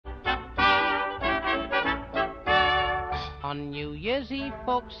Year's Eve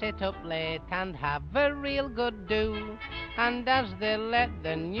folks sit up late and have a real good do, and as they let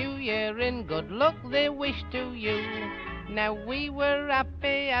the new year in, good luck they wish to you. Now we were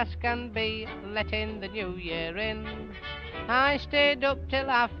happy as can be, letting the new year in. I stayed up till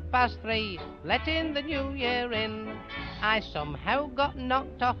 3:30, letting the new year in. I somehow got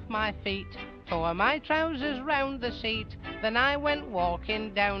knocked off my feet, tore my trousers round the seat, then I went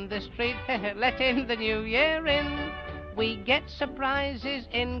walking down the street, letting the new year in. We get surprises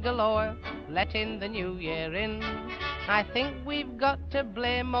in galore, letting the new year in. I think we've got to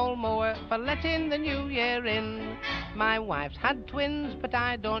blame old Moore for letting the new year in. My wife's had twins, but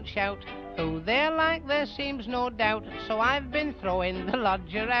I don't shout. Who they're like there seems no doubt, so I've been throwing the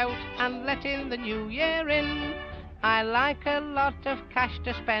lodger out and letting the new year in. I like a lot of cash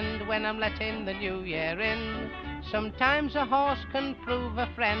to spend when I'm letting the new year in. Sometimes a horse can prove a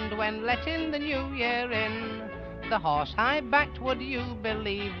friend when letting the new year in. The horse I backed, would you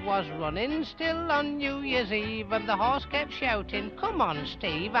believe, was running still on New Year's Eve, and the horse kept shouting, "Come on,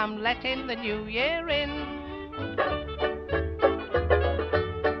 Steve, I'm letting the new year in."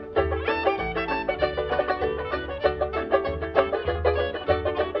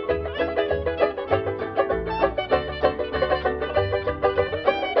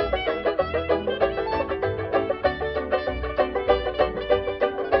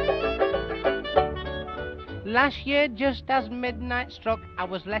 Last year, just as midnight struck, I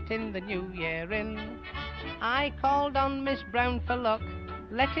was letting the new year in. I called on Miss Brown for luck,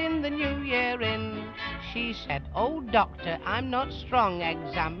 letting the new year in. She said, "Oh, doctor, I'm not strong.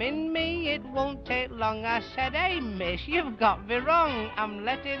 Examine me, it won't take long." I said, "Hey, miss, you've got me wrong. I'm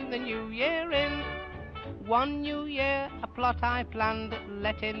letting the new year in." One new year, a plot I planned,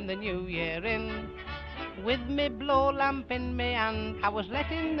 letting the new year in. With me blow lamp in me hand, I was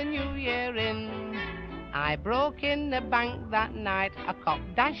letting the new year in. I broke in the bank that night, a cop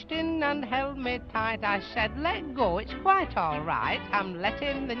dashed in and held me tight. I said, "Let go, it's quite all right, I'm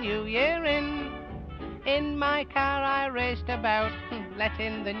letting the new year in." In my car I raced about,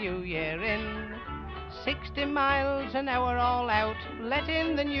 letting the new year in. 60 miles an hour all out,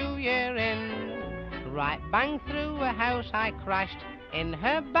 letting the new year in. Right bang through a house I crashed, in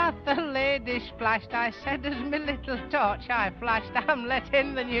her bath a lady splashed. I said as my little torch I flashed, "I'm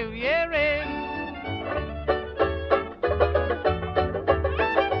letting the new year in."